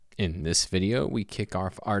In this video, we kick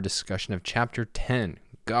off our discussion of Chapter 10,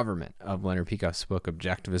 Government, of Leonard Peikoff's book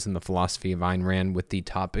Objectivism, the Philosophy of Ayn Rand, with the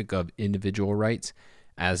topic of individual rights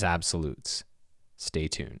as absolutes. Stay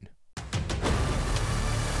tuned. All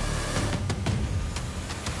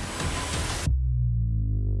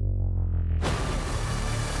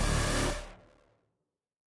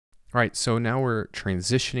right, so now we're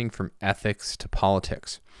transitioning from ethics to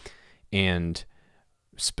politics. And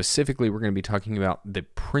specifically, we're going to be talking about the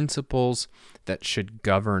principles that should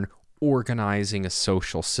govern organizing a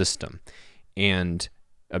social system. And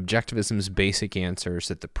objectivism's basic answer is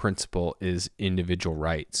that the principle is individual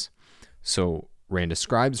rights. So Rand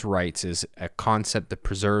describes rights as a concept that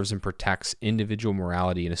preserves and protects individual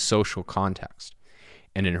morality in a social context.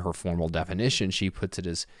 And in her formal definition, she puts it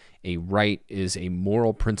as a right is a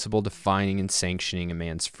moral principle defining and sanctioning a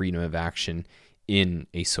man's freedom of action in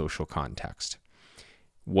a social context.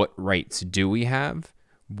 What rights do we have?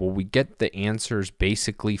 Well, we get the answers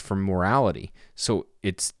basically from morality. So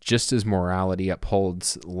it's just as morality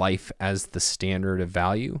upholds life as the standard of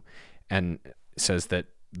value and says that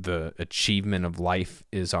the achievement of life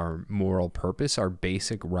is our moral purpose. Our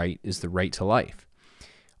basic right is the right to life.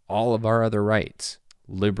 All of our other rights,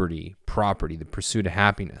 liberty, property, the pursuit of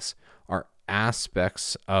happiness, are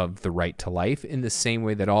aspects of the right to life in the same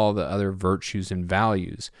way that all the other virtues and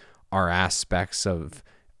values are aspects of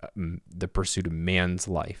the pursuit of man's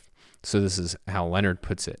life. So this is how Leonard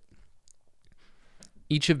puts it.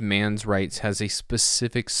 Each of man's rights has a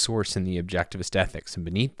specific source in the objectivist ethics, and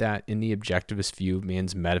beneath that in the objectivist view of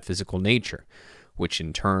man's metaphysical nature, which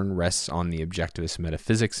in turn rests on the objectivist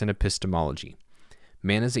metaphysics and epistemology.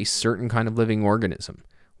 Man is a certain kind of living organism,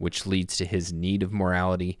 which leads to his need of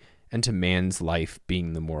morality and to man's life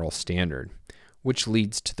being the moral standard, which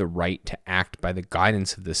leads to the right to act by the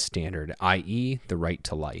guidance of this standard, i.e., the right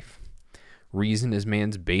to life. Reason is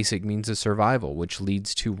man's basic means of survival, which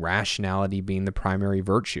leads to rationality being the primary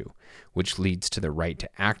virtue, which leads to the right to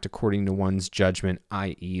act according to one's judgment,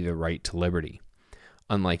 i.e., the right to liberty.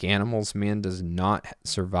 Unlike animals, man does not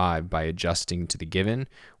survive by adjusting to the given,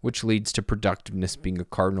 which leads to productiveness being a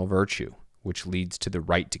cardinal virtue, which leads to the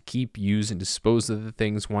right to keep, use, and dispose of the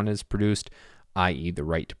things one has produced, i.e., the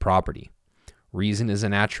right to property. Reason is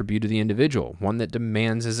an attribute of the individual, one that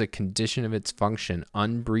demands as a condition of its function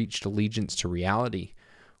unbreached allegiance to reality,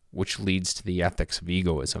 which leads to the ethics of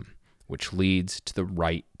egoism, which leads to the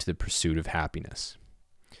right to the pursuit of happiness.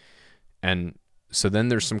 And so then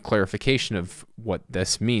there's some clarification of what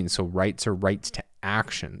this means. So rights are rights to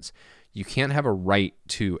actions. You can't have a right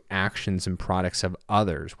to actions and products of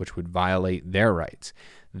others, which would violate their rights.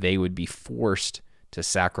 They would be forced to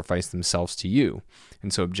sacrifice themselves to you.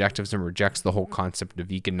 And so objectivism rejects the whole concept of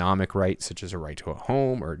economic rights, such as a right to a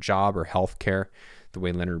home or a job or health care. The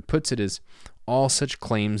way Leonard puts it is, all such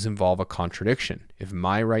claims involve a contradiction. If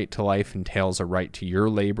my right to life entails a right to your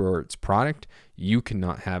labor or its product, you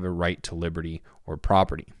cannot have a right to liberty or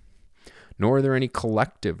property. Nor are there any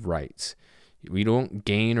collective rights. We don't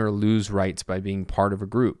gain or lose rights by being part of a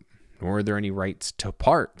group. Nor are there any rights to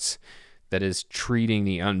parts. That is, treating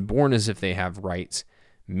the unborn as if they have rights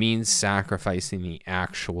means sacrificing the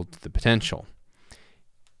actual to the potential.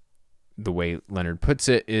 The way Leonard puts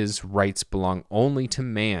it is rights belong only to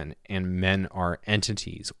man, and men are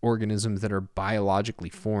entities, organisms that are biologically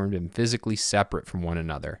formed and physically separate from one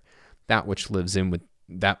another. That which lives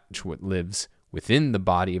within the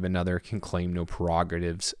body of another can claim no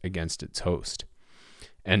prerogatives against its host.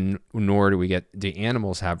 And nor do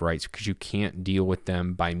animals have rights, because you can't deal with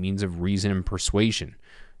them by means of reason and persuasion.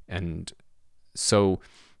 And so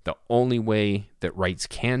the only way that rights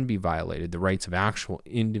can be violated, the rights of actual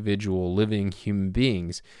individual living human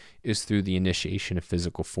beings, is through the initiation of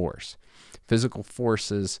physical force. Physical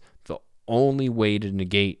force is the only way to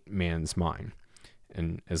negate man's mind.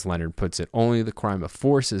 And as Leonard puts it, only the crime of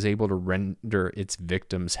force is able to render its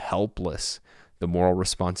victims helpless. The moral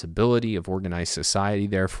responsibility of organized society,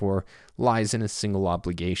 therefore, lies in a single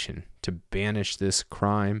obligation: to banish this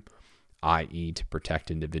crime, i.e., to protect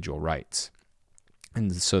individual rights.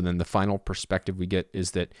 And so then the final perspective we get is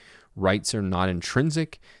that rights are not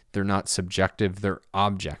intrinsic, they're not subjective, they're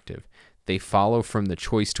objective. They follow from the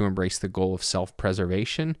choice to embrace the goal of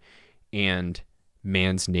self-preservation and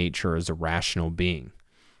man's nature as a rational being.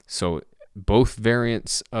 So both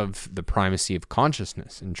variants of the primacy of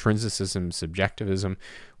consciousness, intrinsicism, subjectivism,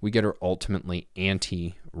 we get are ultimately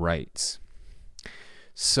anti-rights.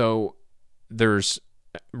 So there's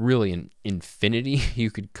really an infinity you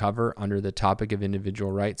could cover under the topic of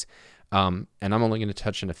individual rights. And I'm only going to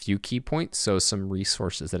touch on a few key points, so some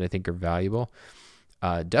resources that I think are valuable.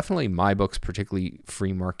 Definitely my books, particularly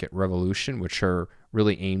Free Market Revolution, which are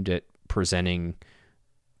really aimed at presenting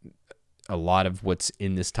a lot of what's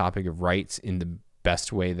in this topic of rights in the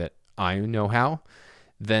best way that I know how.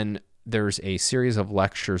 Then there's a series of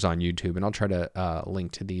lectures on YouTube, and I'll try to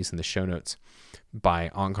link to these in the show notes, by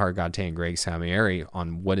Onkar Ghate and Greg Salmieri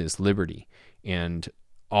on what is liberty. And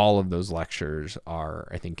all of those lectures are,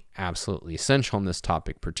 I think, absolutely essential on this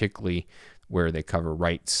topic, particularly where they cover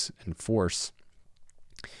rights and force.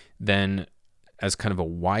 Then, as kind of a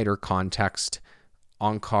wider context,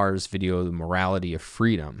 Onkar's video, The Morality of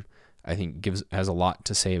Freedom, I think has a lot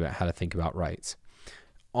to say about how to think about rights.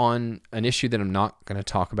 On an issue that I'm not going to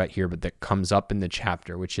talk about here, but that comes up in the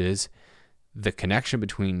chapter, which is the connection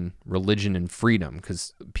between religion and freedom,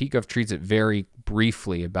 because Peikoff treats it very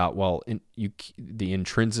briefly about, the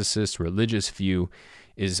intrinsicist religious view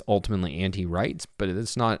is ultimately anti-rights, but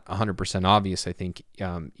it's not 100% obvious, I think,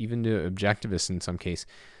 even to objectivists in some case.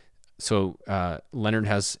 So Leonard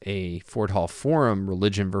has a Ford Hall Forum,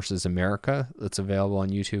 Religion versus America, that's available on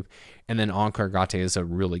YouTube. And then Onkar Ghate is a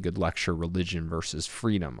really good lecture, Religion versus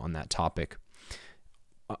Freedom, on that topic.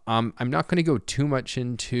 I'm not going to go too much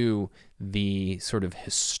into the sort of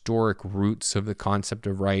historic roots of the concept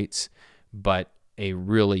of rights, but a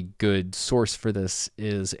really good source for this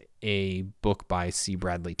is a book by C.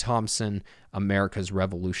 Bradley Thompson, America's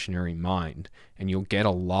Revolutionary Mind. And you'll get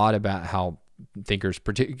a lot about how thinkers,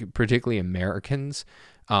 particularly Americans,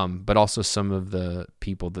 but also some of the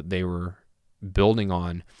people that they were building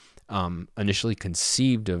on, initially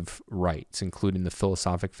conceived of rights, including the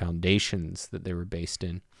philosophic foundations that they were based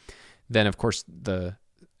in. Then, of course, the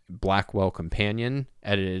Blackwell Companion,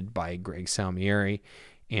 edited by Greg Salmieri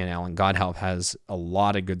and Alan Godhelp, has a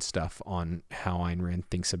lot of good stuff on how Ayn Rand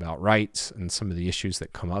thinks about rights and some of the issues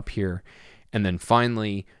that come up here. And then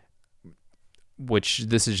finally, which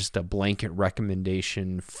this is just a blanket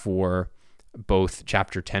recommendation for both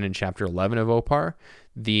Chapter 10 and Chapter 11 of OPAR,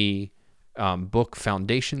 the book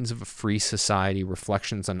Foundations of a Free Society,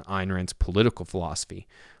 Reflections on Ayn Rand's Political Philosophy,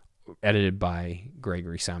 edited by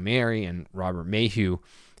Gregory Salmieri and Robert Mayhew,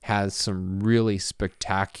 has some really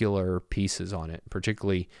spectacular pieces on it.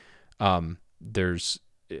 Particularly, there's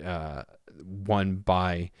one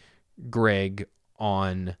by Greg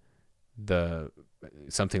on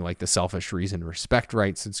something like the selfish reason to respect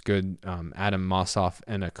rights. It's good. Adam Mossoff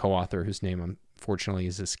and a co-author whose name unfortunately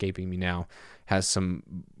is escaping me now has some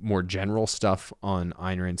more general stuff on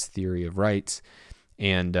Ayn Rand's theory of rights.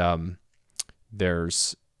 And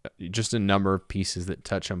there's just a number of pieces that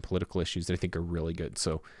touch on political issues that I think are really good.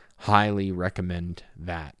 So highly recommend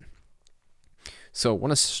that. So I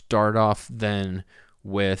want to start off then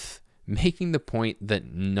with making the point that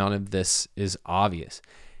none of this is obvious.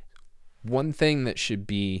 One thing that should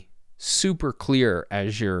be super clear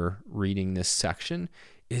as you're reading this section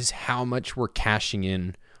is how much we're cashing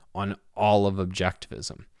in on all of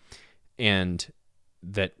objectivism. And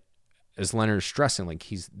that, as Leonard's stressing,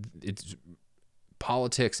 it's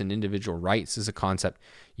politics and individual rights is a concept.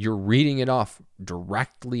 You're reading it off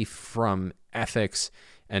directly from ethics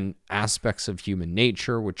and aspects of human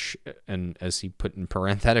nature, which, and as he put in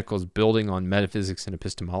parentheticals, building on metaphysics and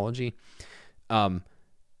epistemology.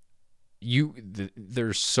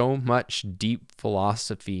 There's so much deep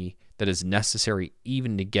philosophy that is necessary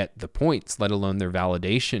even to get the points, let alone their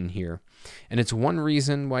validation here. And it's one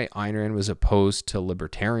reason why Ayn Rand was opposed to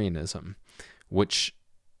libertarianism, which,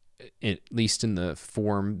 at least in the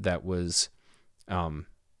form that was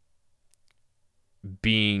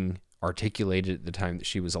being articulated at the time that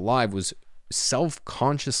she was alive, was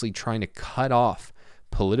self-consciously trying to cut off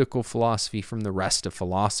political philosophy from the rest of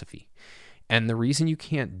philosophy. And the reason you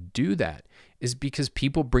can't do that is because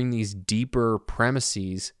people bring these deeper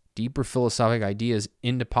premises, deeper philosophic ideas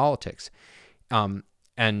into politics,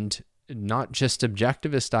 and not just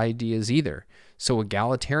objectivist ideas either. So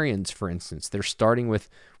egalitarians, for instance, they're starting with,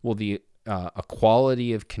 the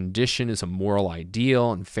equality of condition is a moral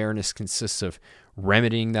ideal, and fairness consists of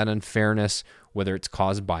remedying that unfairness, whether it's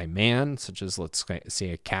caused by man, such as, let's say,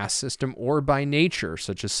 a caste system, or by nature,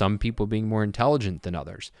 such as some people being more intelligent than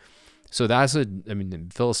others. So that's a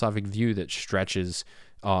philosophic view that stretches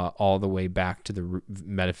all the way back to the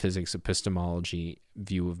metaphysics, epistemology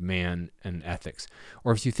view of man and ethics.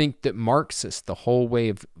 Or if you think that Marxist, the whole way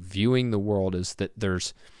of viewing the world is that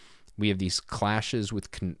we have these classes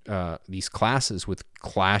with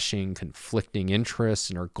clashing, conflicting interests,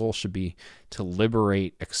 and our goal should be to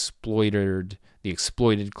liberate the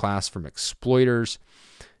exploited class from exploiters.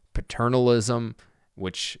 Paternalism,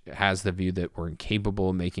 which has the view that we're incapable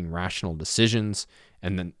of making rational decisions,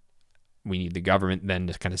 and then we need the government then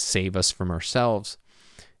to kind of save us from ourselves.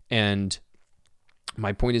 And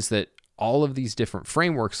my point is that all of these different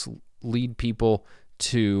frameworks lead people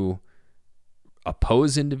to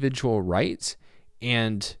oppose individual rights.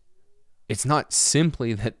 And it's not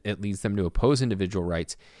simply that it leads them to oppose individual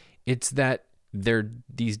rights. It's that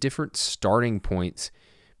these different starting points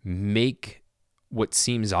make what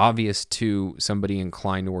seems obvious to somebody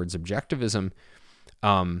inclined towards objectivism,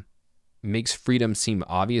 makes freedom seem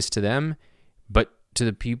obvious to them, but to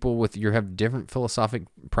the people you have different philosophic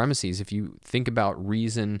premises. If you think about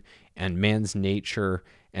reason and man's nature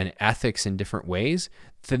and ethics in different ways,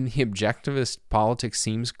 then the objectivist politics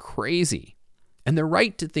seems crazy. And they're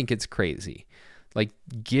right to think it's crazy. Like,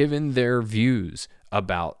 given their views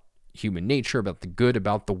about human nature, about the good,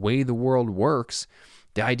 about the way the world works,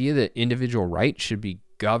 the idea that individual rights should be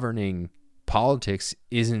governing politics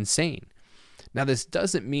is insane. Now, this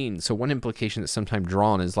doesn't mean, so one implication that's sometimes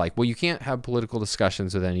drawn is like, well, you can't have political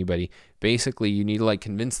discussions with anybody. Basically, you need to like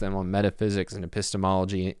convince them on metaphysics and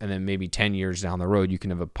epistemology, and then maybe 10 years down the road, you can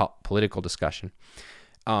have a political discussion.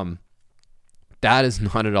 That is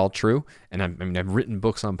not at all true. And I've written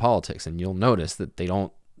books on politics, and you'll notice that they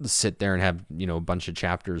don't sit there and have, a bunch of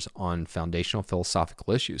chapters on foundational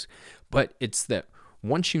philosophical issues. But it's that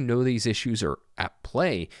once you know these issues are at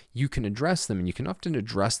play, you can address them, and you can often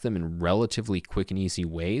address them in relatively quick and easy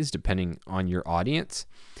ways, depending on your audience.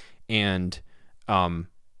 And,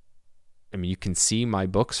 you can see my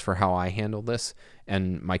books for how I handle this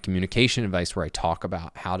and my communication advice where I talk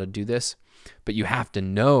about how to do this. But you have to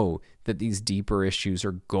know that these deeper issues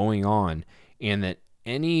are going on, and that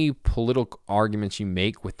any political arguments you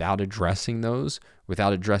make without addressing those,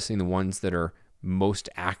 without addressing the ones that are most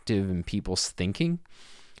active in people's thinking,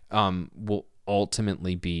 will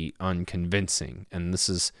ultimately be unconvincing. And this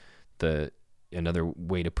is another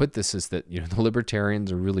way to put this is that, the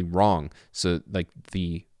libertarians are really wrong. So like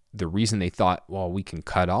the reason they thought, well, we can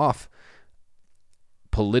cut off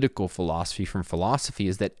political philosophy from philosophy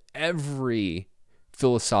is that every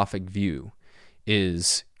philosophic view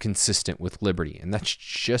is consistent with liberty. And that's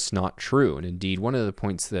just not true. And indeed, one of the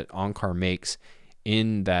points that Onkar makes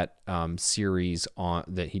in that series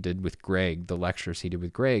that he did with Greg, the lectures he did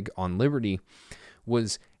with Greg on liberty,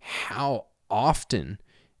 was how often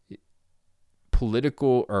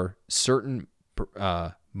political or certain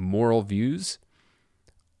moral views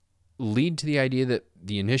lead to the idea that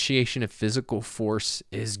the initiation of physical force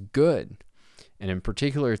is good. And in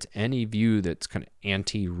particular, it's any view that's kind of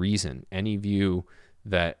anti-reason, any view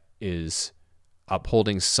that is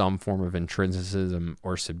upholding some form of intrinsicism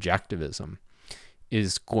or subjectivism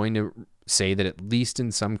is going to say that at least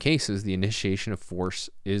in some cases, the initiation of force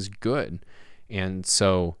is good. And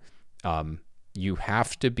so you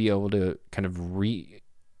have to be able to kind of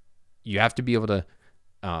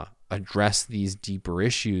address these deeper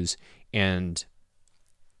issues. And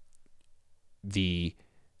the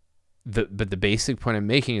basic point I'm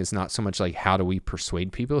making is not so much like how do we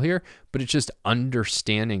persuade people here, but it's just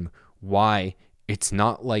understanding why it's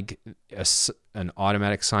not like an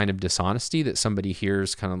automatic sign of dishonesty that somebody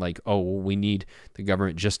hears kind of like, oh, well, we need the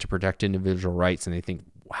government just to protect individual rights. And they think,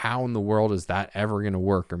 how in the world is that ever going to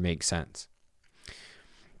work or make sense?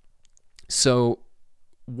 So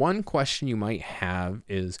one question you might have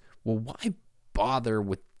is, well, why bother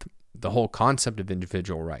with the whole concept of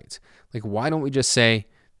individual rights? Like, why don't we just say,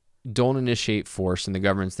 don't initiate force, and the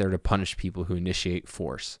government's there to punish people who initiate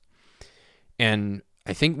force? And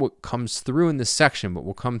I think what comes through in this section, but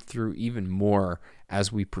will come through even more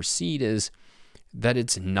as we proceed, is that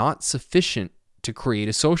it's not sufficient to create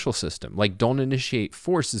a social system. Like, don't initiate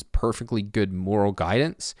force is perfectly good moral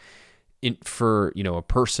guidance for a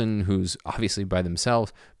person who's obviously by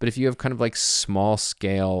themselves. But if you have kind of like small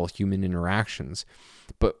scale human interactions,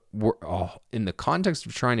 but we're in the context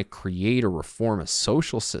of trying to create or reform a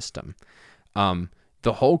social system,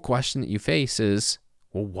 the whole question that you face is,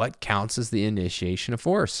 well, what counts as the initiation of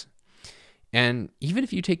force? And even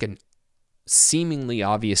if you take a seemingly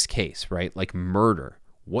obvious case, right, like murder,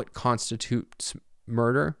 what constitutes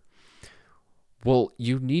murder? Well,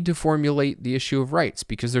 you need to formulate the issue of rights,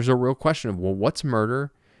 because there's a real question of, well, what's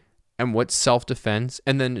murder and what's self-defense?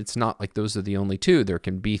 And then it's not like those are the only two. There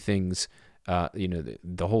can be things,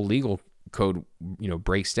 the whole legal code,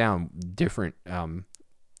 breaks down different,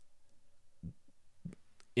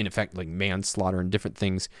 in effect, like manslaughter and different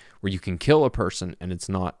things where you can kill a person and it's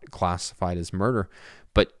not classified as murder.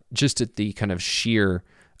 But just at the kind of sheer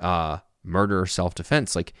murder or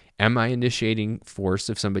self-defense, like, am I initiating force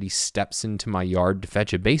if somebody steps into my yard to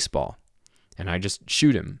fetch a baseball and I just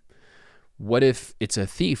shoot him? What if it's a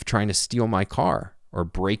thief trying to steal my car or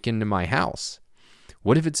break into my house?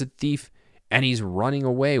 What if it's a thief and he's running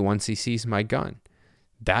away once he sees my gun?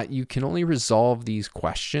 That you can only resolve these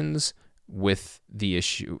questions with the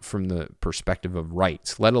issue from the perspective of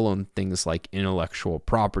rights, let alone things like intellectual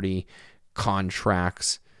property,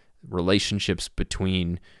 contracts, relationships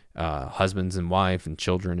between husbands and wife and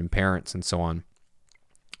children and parents and so on.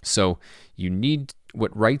 So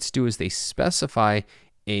what rights do is they specify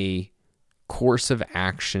a course of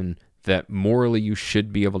action that morally you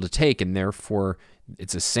should be able to take, and therefore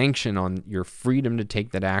it's a sanction on your freedom to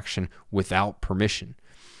take that action without permission.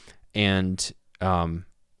 And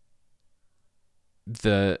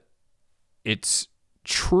it's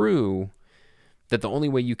true that the only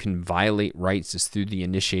way you can violate rights is through the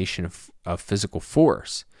initiation of physical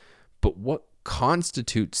force. But what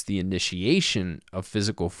constitutes the initiation of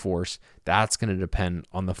physical force, that's going to depend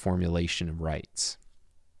on the formulation of rights.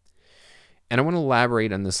 And I want to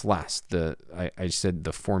elaborate on this last. I said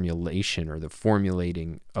the formulation or the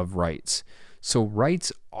formulating of rights. So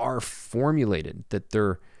rights are formulated, that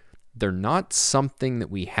they're not something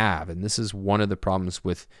that we have. And this is one of the problems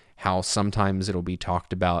with how sometimes it'll be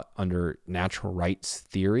talked about under natural rights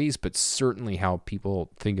theories, but certainly how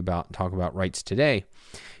people talk about rights today.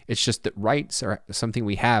 It's just that rights are something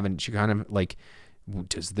we have, and you kind of like,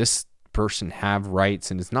 does this person have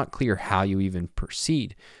rights? And it's not clear how you even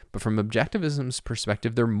proceed. But from objectivism's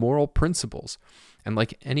perspective, they're moral principles. And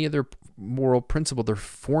like any other moral principle, they're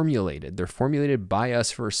formulated. They're formulated by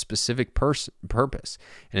us for a specific purpose.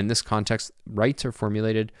 And in this context, rights are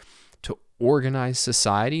formulated to organize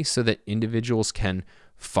society so that individuals can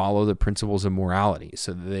follow the principles of morality,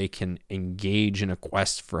 so that they can engage in a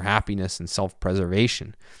quest for happiness and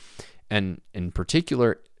self-preservation. And in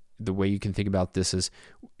particular, the way you can think about this is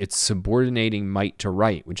it's subordinating might to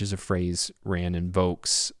right, which is a phrase Rand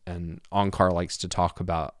invokes and OPAR likes to talk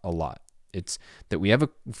about a lot. It's that we have a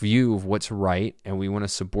view of what's right, and we want to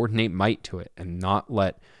subordinate might to it and not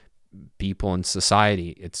let people in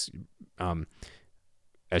society. It's,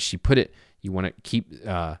 as she put it, you want to keep,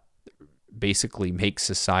 basically make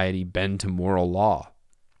society bend to moral law.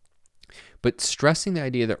 But stressing the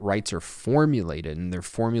idea that rights are formulated, and they're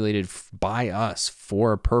formulated by us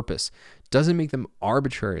for a purpose, doesn't make them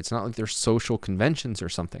arbitrary. It's not like they're social conventions or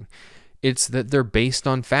something. It's that they're based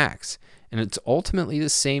on facts. And it's ultimately the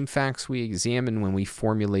same facts we examined when we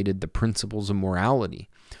formulated the principles of morality.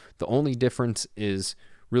 The only difference is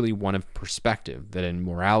really one of perspective, that in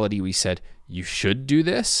morality we said, you should do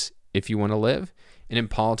this if you want to live. And in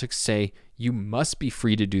politics say, you must be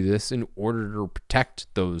free to do this in order to protect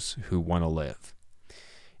those who want to live.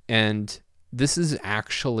 And this is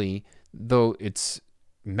actually, though it's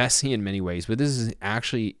messy in many ways, but this is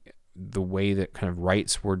actually the way that kind of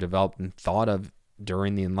rights were developed and thought of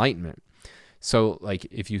during the Enlightenment. So like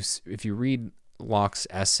if you read Locke's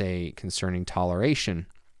essay concerning toleration,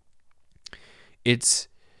 it's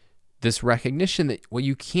this recognition that, well,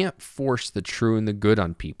 you can't force the true and the good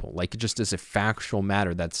on people. Like, just as a factual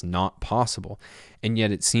matter, that's not possible. And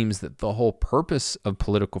yet it seems that the whole purpose of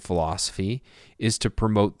political philosophy is to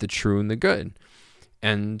promote the true and the good.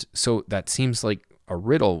 And so that seems like a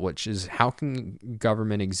riddle, which is, how can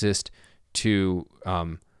government exist to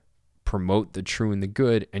promote the true and the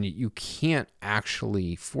good, and you can't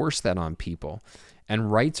actually force that on people? And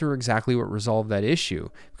rights are exactly what resolve that issue,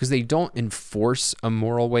 because they don't enforce a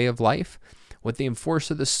moral way of life. What they enforce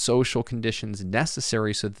are the social conditions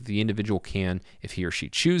necessary so that the individual can, if he or she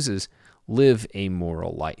chooses, live a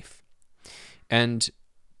moral life. And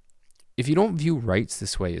if you don't view rights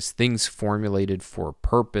this way, as things formulated for a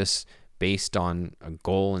purpose based on a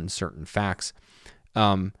goal and certain facts,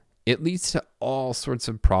 it leads to all sorts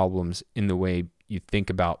of problems in the way you think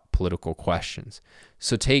about political questions.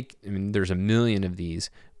 So there's a million of these,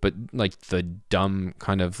 but like the dumb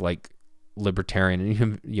kind of like libertarian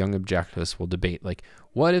and young objectivists will debate, like,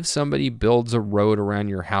 what if somebody builds a road around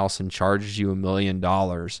your house and charges you $1 million?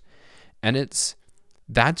 And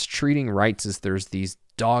that's treating rights as there's these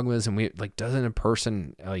dogmas, and doesn't a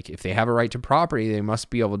person, like, if they have a right to property, they must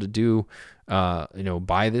be able to do,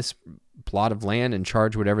 buy this plot of land and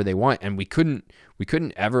charge whatever they want. And we couldn't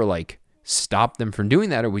ever like stop them from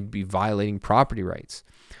doing that, or we'd be violating property rights.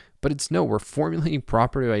 But we're formulating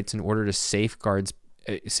property rights in order to safeguard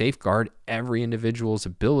every individual's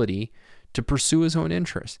ability to pursue his own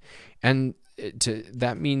interests. And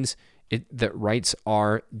that means that rights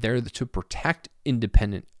are there to protect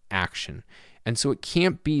independent action. And so it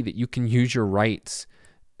can't be that you can use your rights,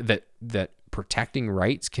 that protecting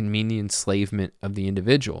rights can mean the enslavement of the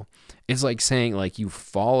individual. It's like saying, like, you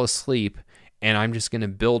fall asleep and I'm just going to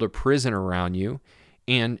build a prison around you,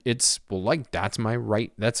 and it's, well, like, that's my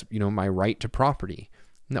right. That's, my right to property.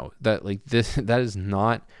 No, that is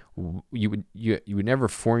not, you would never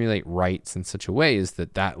formulate rights in such a way as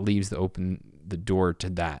that leaves the door to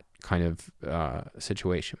that kind of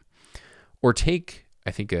situation. Or take,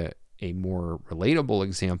 I think, a more relatable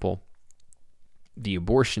example, the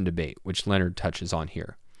abortion debate, which Leonard touches on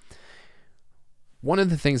here. One of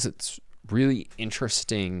the things that's really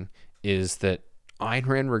interesting is that Ayn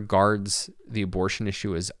Rand regards the abortion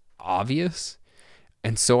issue as obvious,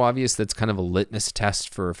 and so obvious that's kind of a litmus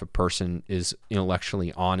test for if a person is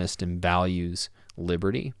intellectually honest and values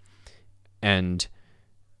liberty. And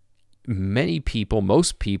many people,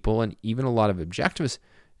 most people, and even a lot of objectivists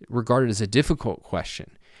regard it as a difficult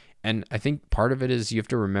question. And I think part of it is you have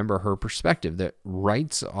to remember her perspective, that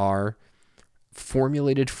rights are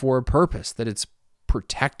formulated for a purpose, that it's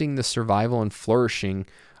protecting the survival and flourishing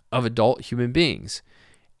of adult human beings.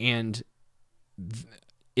 And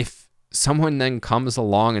if someone then comes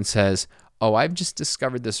along and says, oh, I've just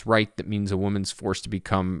discovered this right that means a woman's forced to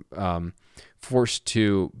become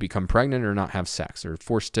pregnant or not have sex, or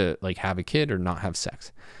forced to like have a kid or not have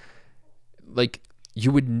sex, like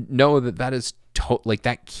you would know that is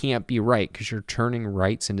that can't be right, because you're turning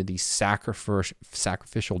rights into these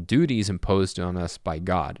sacrificial duties imposed on us by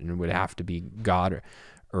God, and it would have to be God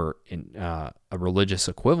or in a religious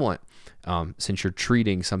equivalent, since you're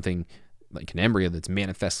treating something like an embryo that's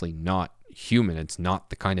manifestly not human. It's not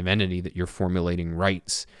the kind of entity that you're formulating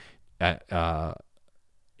rights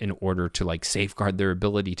in order to like safeguard their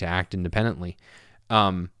ability to act independently.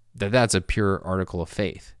 That's a pure article of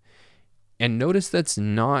faith. And notice that's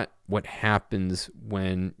not what happens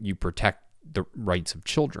when you protect the rights of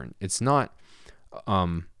children. It's not,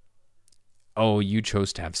 oh, you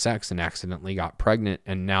chose to have sex and accidentally got pregnant,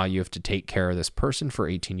 and now you have to take care of this person for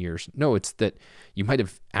 18 years. No, it's that you might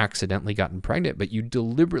have accidentally gotten pregnant, but you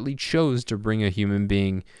deliberately chose to bring a human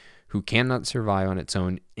being who cannot survive on its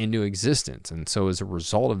own into existence. And so as a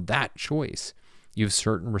result of that choice, you have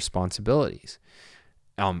certain responsibilities.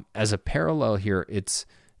 As a parallel here, it's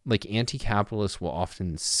like anti-capitalists will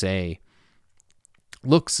often say,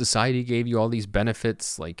 look, society gave you all these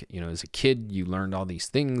benefits. Like, as a kid, you learned all these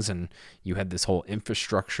things and you had this whole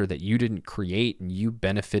infrastructure that you didn't create and you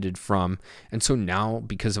benefited from. And so now,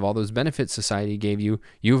 because of all those benefits society gave you,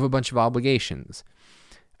 you have a bunch of obligations.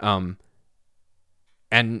 And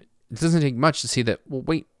it doesn't take much to see that, well,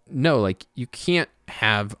 wait, no, like you can't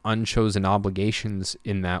have unchosen obligations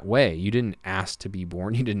in that way. You didn't ask to be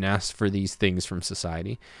born. You didn't ask for these things from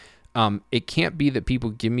society. It can't be that people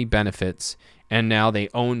give me benefits and now they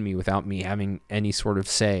own me without me having any sort of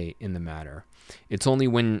say in the matter. It's only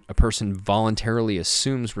when a person voluntarily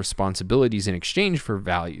assumes responsibilities in exchange for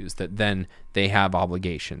values that then they have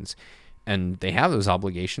obligations. And they have those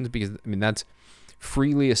obligations because, that's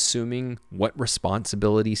freely assuming what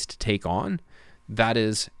responsibilities to take on. That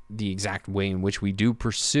is the exact way in which we do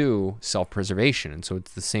pursue self-preservation. And so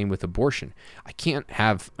it's the same with abortion. I can't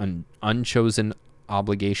have an unchosen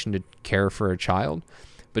obligation to care for a child,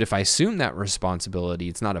 but if I assume that responsibility,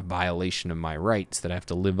 it's not a violation of my rights that I have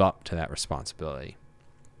to live up to that responsibility.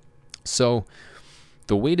 So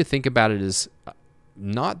the way to think about it is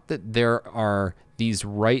not that there are these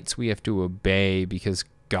rights we have to obey because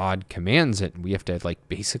God commands it, and we have to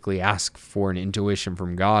basically ask for an intuition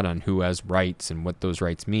from God on who has rights and what those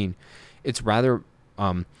rights mean. It's rather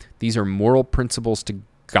these are moral principles to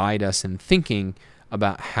guide us in thinking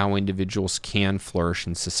about how individuals can flourish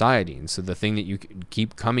in society. And so the thing that you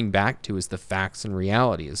keep coming back to is the facts and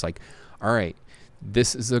reality. Is like, all right,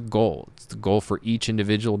 this is a goal. It's the goal for each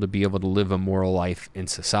individual to be able to live a moral life in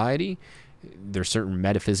society. There's certain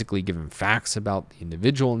metaphysically given facts about the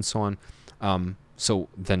individual and so on. So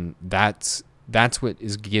then that's what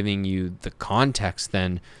is giving you the context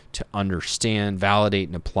then to understand, validate,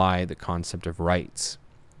 and apply the concept of rights.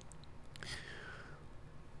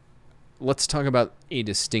 Let's talk about a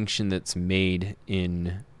distinction that's made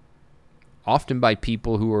often by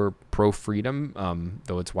people who are pro-freedom,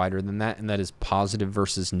 though it's wider than that, and that is positive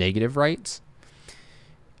versus negative rights.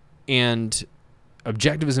 And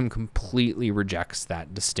objectivism completely rejects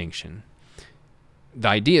that distinction. The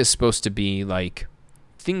idea is supposed to be like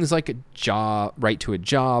things like a job, right to a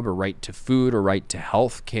job, or right to food, or right to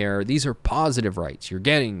health care. These are positive rights. You're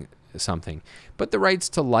getting something. But the rights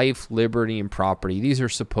to life, liberty, and property, these are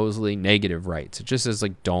supposedly negative rights. It just says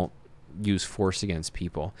don't use force against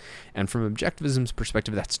people. And from objectivism's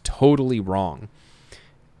perspective, that's totally wrong.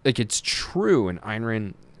 It's true, and Ayn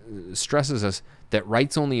Rand stresses us that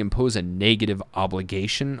rights only impose a negative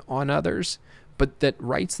obligation on others, but that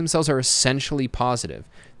rights themselves are essentially positive,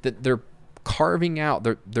 that they're carving out,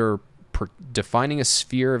 they're defining a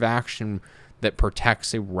sphere of action that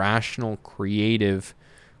protects a rational, creative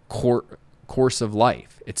course of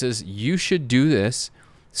life. It says you should do this,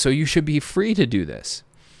 so you should be free to do this.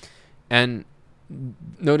 And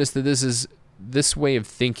notice that this way of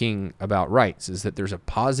thinking about rights is that there's a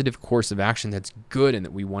positive course of action that's good and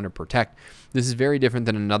that we want to protect. This is very different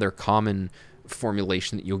than another common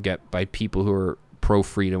formulation that you'll get by people who are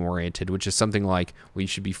pro-freedom oriented, which is something like, well, you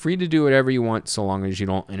should be free to do whatever you want so long as you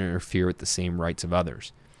don't interfere with the same rights of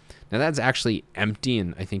others. Now, that's actually empty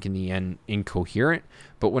and I think in the end incoherent,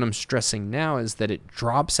 but what I'm stressing now is that it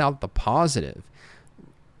drops out the positive.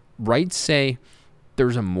 Rights say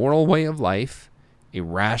there's a moral way of life, a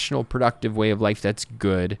rational, productive way of life that's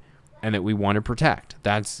good, and that we want to protect.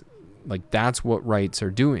 That's what rights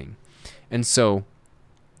are doing. And so,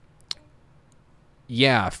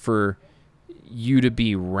 yeah, for you to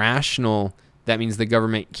be rational, that means the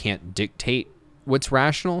government can't dictate what's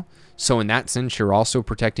rational. So in that sense, you're also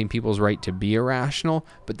protecting people's right to be irrational,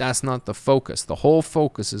 but that's not the focus. The whole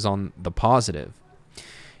focus is on the positive.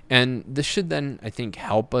 And this should then, I think,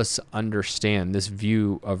 help us understand this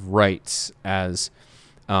view of rights as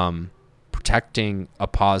protecting a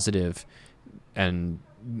positive, and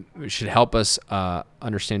should help us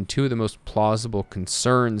understand two of the most plausible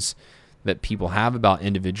concerns that people have about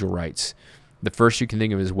individual rights. The first you can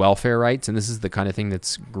think of is welfare rights, and this is the kind of thing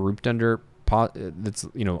that's grouped under, that's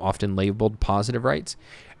often labeled positive rights.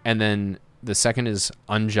 And then the second is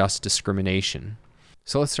unjust discrimination.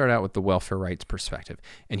 So let's start out with the welfare rights perspective.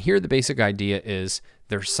 And here the basic idea is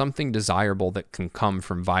there's something desirable that can come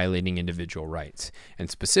from violating individual rights. And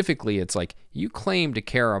specifically, it's like you claim to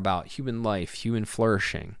care about human life, human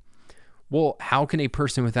flourishing. Well, how can a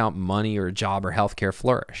person without money or a job or healthcare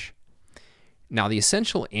flourish? Now, the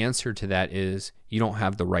essential answer to that is you don't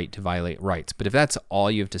have the right to violate rights. But if that's all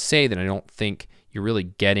you have to say, then I don't think you're really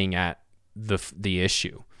getting at the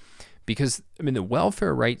issue. Because, the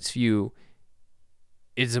welfare rights view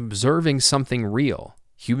is observing something real.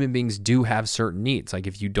 Human beings do have certain needs. Like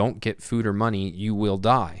if you don't get food or money, you will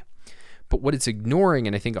die. But what it's ignoring,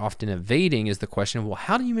 and I think often evading, is the question of, well,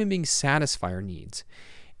 how do human beings satisfy our needs?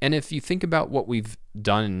 And if you think about what we've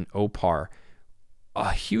done in OPAR,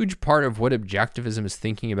 a huge part of what objectivism is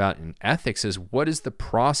thinking about in ethics is what is the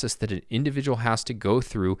process that an individual has to go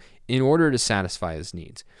through in order to satisfy his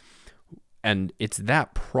needs. And it's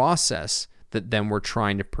that process that then we're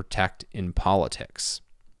trying to protect in politics.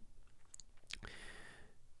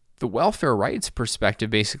 The welfare rights perspective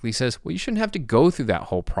basically says, well, you shouldn't have to go through that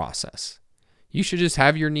whole process. You should just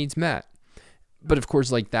have your needs met. But of course,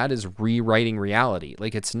 that is rewriting reality.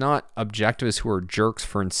 It's not objectivists who are jerks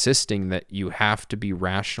for insisting that you have to be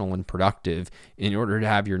rational and productive in order to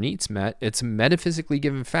have your needs met. It's a metaphysically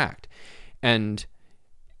given fact. And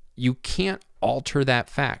you can't alter that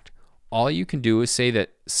fact. All you can do is say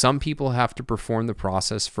that some people have to perform the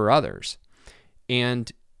process for others.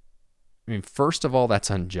 And first of all, that's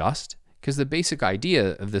unjust, because the basic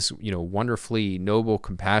idea of this, wonderfully noble,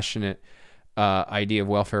 compassionate idea of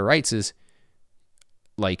welfare rights is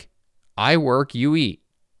I work, you eat.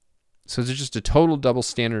 So there's just a total double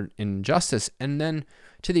standard in justice. And then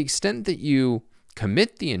to the extent that you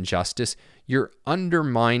commit the injustice, you're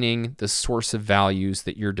undermining the source of values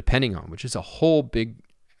that you're depending on, which is a whole big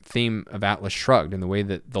theme of Atlas Shrugged, in the way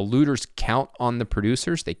that the looters count on the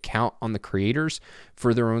producers, they count on the creators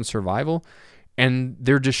for their own survival, and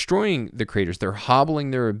they're destroying the creators. They're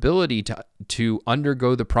hobbling their ability to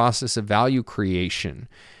undergo the process of value creation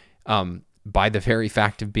by the very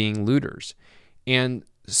fact of being looters. And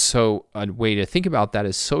so a way to think about that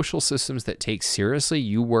is social systems that take seriously,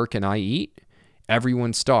 you work and I eat,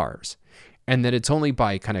 everyone starves. And that it's only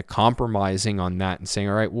by kind of compromising on that and saying,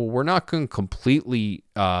 all right, well, we're not going to completely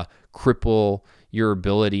cripple your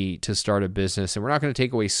ability to start a business, and we're not going to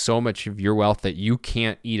take away so much of your wealth that you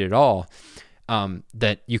can't eat at all,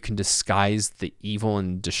 that you can disguise the evil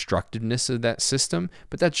and destructiveness of that system.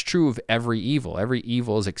 But that's true of every evil. Every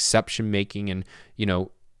evil is exception making and,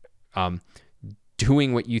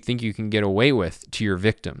 doing what you think you can get away with to your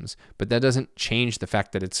victims. But that doesn't change the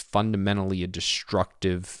fact that it's fundamentally a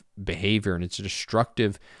destructive behavior, and it's a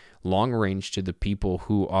destructive long range to the people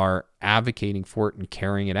who are advocating for it and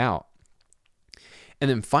carrying it out.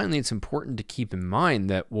 And then finally, it's important to keep in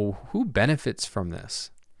mind that, well, who benefits from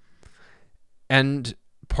this? And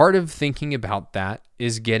part of thinking about that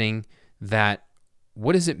is getting that,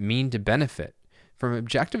 what does it mean to benefit? From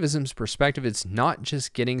objectivism's perspective, it's not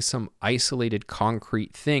just getting some isolated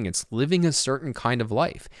concrete thing. It's living a certain kind of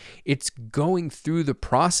life. It's going through the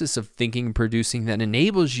process of thinking and producing that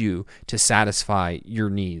enables you to satisfy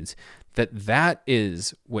your needs. That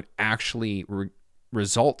is what actually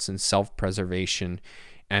results in self-preservation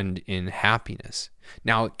and in happiness.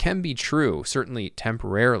 Now, it can be true, certainly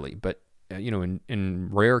temporarily, but in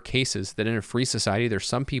rare cases, that in a free society, there's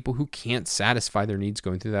some people who can't satisfy their needs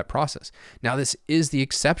going through that process. Now, this is the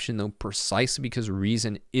exception, though, precisely because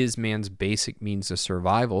reason is man's basic means of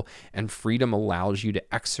survival, and freedom allows you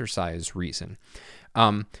to exercise reason.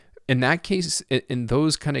 In that case, in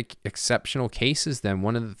those kind of exceptional cases, then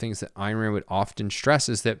one of the things that Ayn Rand would often stress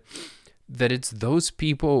is that it's those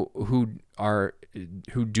people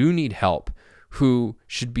who do need help, who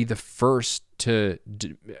should be the first to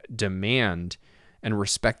demand and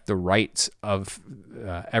respect the rights of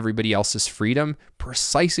everybody else's freedom,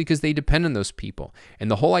 precisely because they depend on those people. And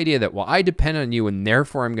the whole idea that, well, I depend on you and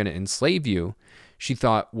therefore I'm going to enslave you, she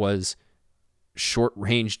thought was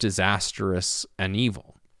short-range, disastrous, and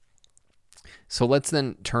evil. So let's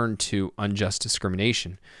then turn to unjust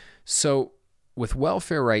discrimination. So with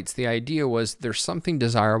welfare rights, the idea was there's something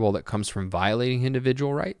desirable that comes from violating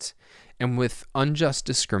individual rights. And with unjust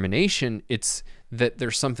discrimination, it's that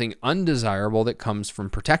there's something undesirable that comes from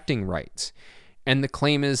protecting rights. And the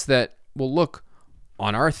claim is that, well, look,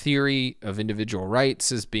 on our theory of individual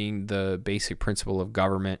rights as being the basic principle of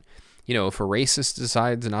government, if a racist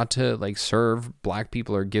decides not to serve black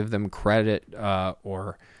people or give them credit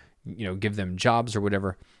or give them jobs or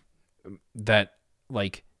whatever,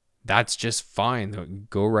 that's just fine.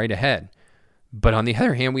 Go right ahead. But on the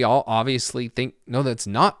other hand, we all obviously think, no, that's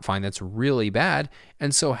not fine. That's really bad.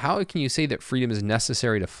 And so how can you say that freedom is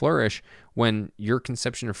necessary to flourish when your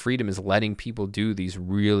conception of freedom is letting people do these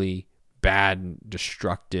really bad,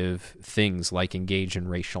 destructive things like engage in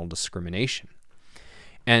racial discrimination?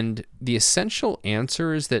 And the essential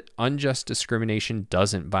answer is that unjust discrimination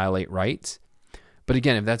doesn't violate rights. But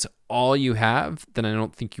again, if that's all you have, then I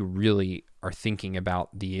don't think you really are thinking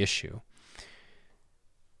about the issue.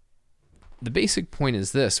 The basic point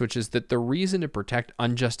is this, which is that the reason to protect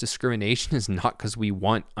unjust discrimination is not because we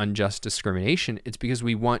want unjust discrimination. It's because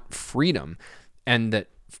we want freedom, and that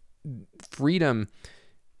freedom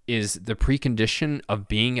is the precondition of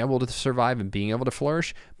being able to survive and being able to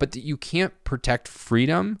flourish, but that you can't protect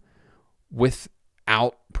freedom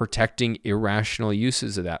without protecting irrational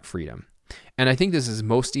uses of that freedom. And I think this is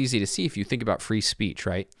most easy to see if you think about free speech,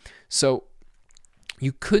 right? So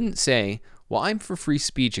you couldn't say, well, I'm for free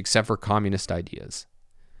speech except for communist ideas.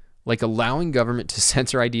 Like allowing government to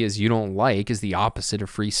censor ideas you don't like is the opposite of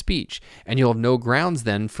free speech. And you'll have no grounds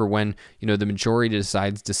then for when, the majority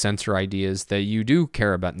decides to censor ideas that you do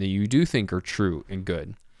care about and that you do think are true and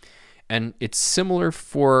good. And it's similar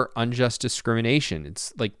for unjust discrimination.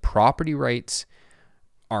 It's like property rights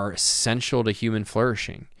are essential to human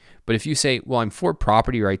flourishing. But if you say, well, I'm for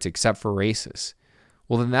property rights except for racists,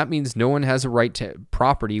 well, then that means no one has a right to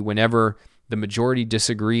property whenever the majority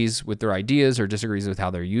disagrees with their ideas or disagrees with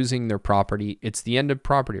how they're using their property. It's the end of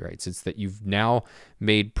property rights. It's that you've now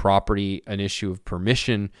made property an issue of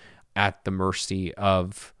permission at the mercy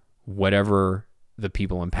of whatever the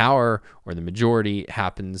people in power or the majority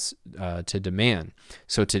happens to demand.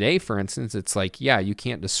 So today, for instance, it's like, yeah, you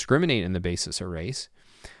can't discriminate on the basis of race.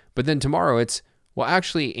 But then tomorrow it's, well,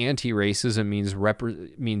 actually, anti-racism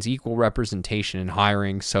means equal representation in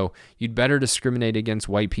hiring, so you'd better discriminate against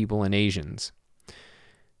white people and Asians.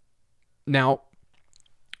 Now,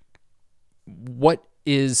 you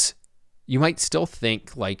might still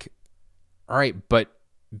think all right, but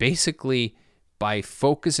basically by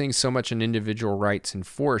focusing so much on individual rights and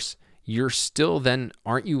force, you're still then,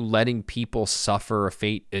 aren't you letting people suffer a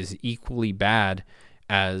fate as equally bad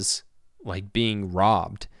as being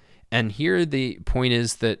robbed? And here the point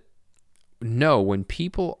is that no, when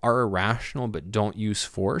people are irrational but don't use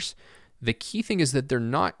force, the key thing is that they're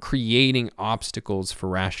not creating obstacles for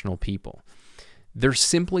rational people. They're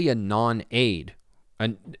simply a non-aid.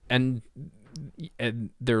 And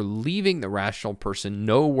they're leaving the rational person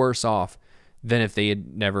no worse off than if they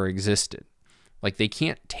had never existed. They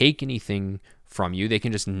can't take anything from you. They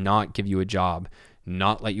can just not give you a job,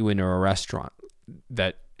 not let you into a restaurant.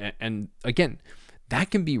 And again, that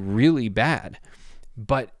can be really bad,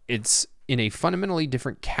 but it's in a fundamentally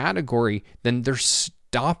different category than they're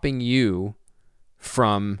stopping you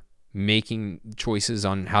from making choices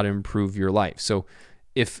on how to improve your life. So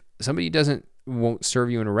if somebody won't serve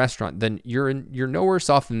you in a restaurant, then you're no worse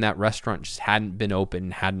off than that restaurant just hadn't been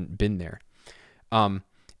open, hadn't been there.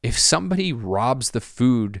 If somebody robs the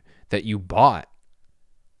food that you bought,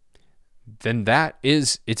 then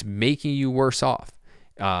it's making you worse off.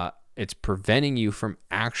 It's preventing you from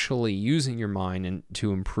actually using your mind and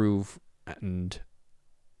to improve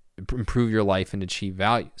your life and achieve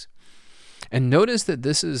values. And notice that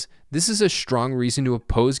this is a strong reason to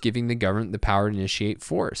oppose giving the government the power to initiate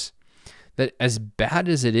force. That as bad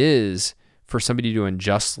as it is for somebody to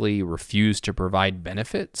unjustly refuse to provide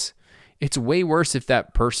benefits, It's way worse if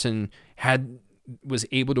that person was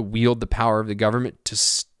able to wield the power of the government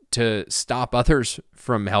to stop others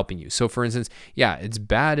from helping you. So for instance, yeah, it's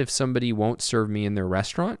bad if somebody won't serve me in their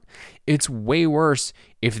restaurant. It's way worse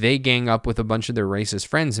if they gang up with a bunch of their racist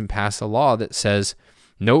friends and pass a law that says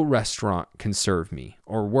no restaurant can serve me,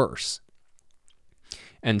 or worse.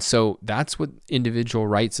 And so that's what individual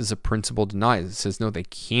rights as a principle denies. It says, no, they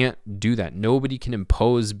can't do that. Nobody can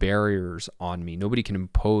impose barriers on me. Nobody can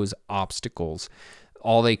impose obstacles.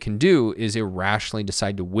 All they can do is irrationally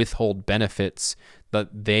decide to withhold benefits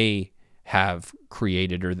that they have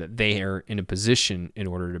created or that they are in a position in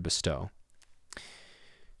order to bestow.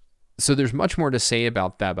 So there's much more to say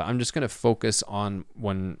about that, but I'm just going to focus on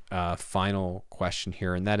one final question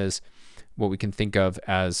here, and that is what we can think of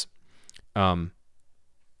as the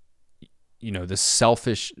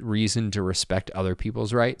selfish reason to respect other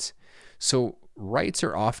people's rights. So rights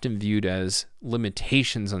are often viewed as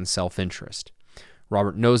limitations on self-interest.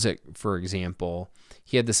 Robert Nozick, for example,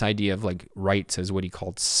 he had this idea of like rights as what he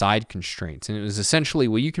called side constraints. And it was essentially,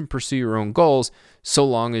 well, you can pursue your own goals so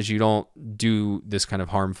long as you don't do this kind of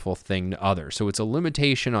harmful thing to others. So it's a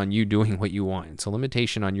limitation on you doing what you want. It's a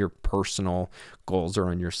limitation on your personal goals or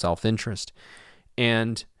on your self-interest.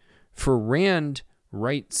 And for Rand,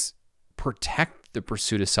 rights protect the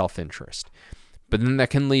pursuit of self-interest. But then that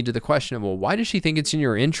can lead to the question of, well, why does she think it's in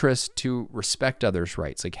your interest to respect others'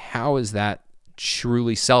 rights? Like, how is that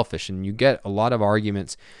truly selfish? And you get a lot of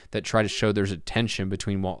arguments that try to show there's a tension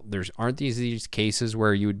between, well, aren't these cases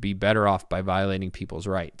where you would be better off by violating people's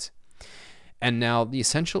rights? And now the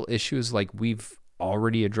essential issue is, like, we've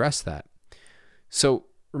already addressed that. So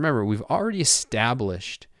remember, we've already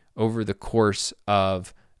established over the course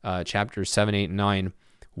of chapters 7, 8, and 9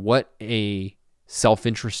 what a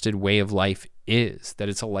self-interested way of life is, that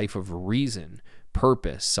it's a life of reason,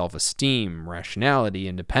 purpose, self-esteem, rationality,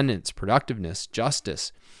 independence, productiveness,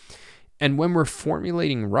 justice. And when we're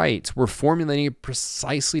formulating rights, we're formulating it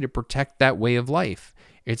precisely to protect that way of life.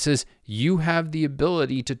 It says you have the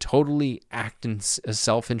ability to totally act in a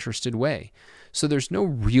self-interested way. So there's no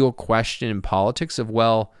real question in politics of,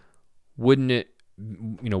 well, wouldn't it,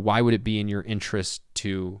 why would it be in your interest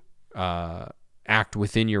to act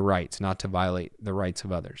within your rights, not to violate the rights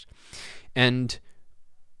of others? And,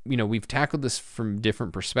 we've tackled this from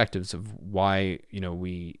different perspectives of why,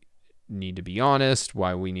 we need to be honest,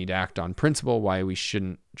 why we need to act on principle, why we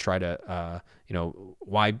shouldn't try to,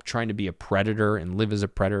 why trying to be a predator and live as a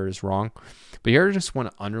predator is wrong. But here I just want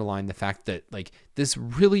to underline the fact that, like, this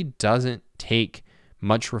really doesn't take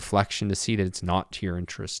much reflection to see that it's not to your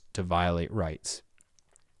interest to violate rights.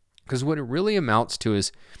 Because what it really amounts to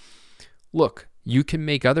is, look, you can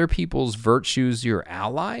make other people's virtues your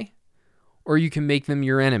ally, or you can make them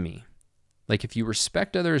your enemy. Like, if you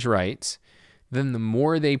respect others' rights, then the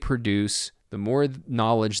more they produce, the more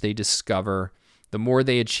knowledge they discover, the more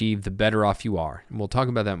they achieve, the better off you are. And we'll talk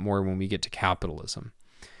about that more when we get to capitalism.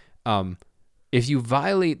 If you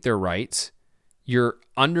violate their rights, you're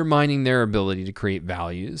undermining their ability to create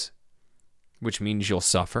values, which means you'll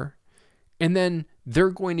suffer. And then they're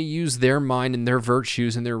going to use their mind and their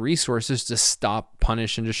virtues and their resources to stop,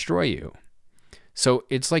 punish, and destroy you. So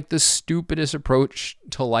it's like the stupidest approach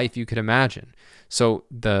to life you could imagine. So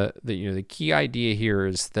the key idea here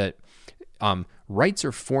is that rights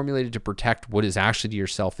are formulated to protect what is actually to your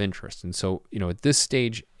self-interest. And so, at this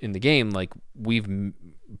stage in the game, like, we've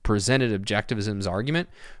presented objectivism's argument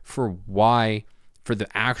for the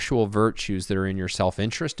actual virtues that are in your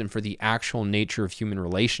self-interest and for the actual nature of human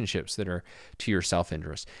relationships that are to your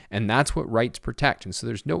self-interest. And that's what rights protect. And so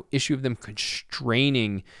there's no issue of them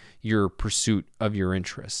constraining your pursuit of your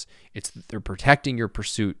interests. It's that they're protecting your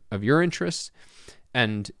pursuit of your interests,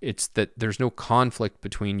 and it's that there's no conflict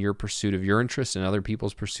between your pursuit of your interests and other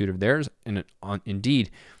people's pursuit of theirs. And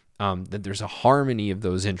indeed, that there's a harmony of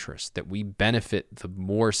those interests, that we benefit the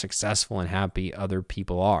more successful and happy other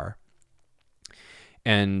people are.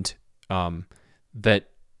 And that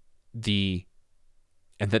the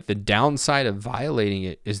downside of violating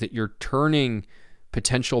it is that you're turning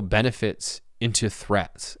potential benefits into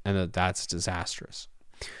threats, and that's disastrous.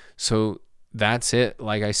 So that's it.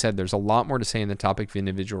 Like I said, there's a lot more to say in the topic of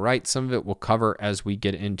individual rights. Some of it we'll cover as we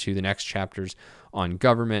get into the next chapters on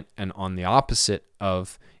government and on the opposite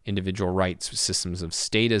of individual rights, systems of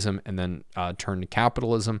statism, and then turn to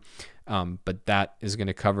capitalism. But that is going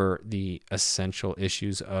to cover the essential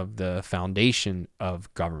issues of the foundation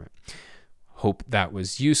of government. Hope that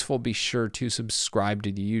was useful. Be sure to subscribe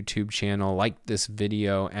to the YouTube channel, like this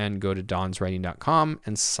video, and go to donswriting.com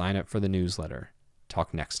and sign up for the newsletter.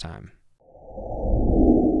 Talk next time.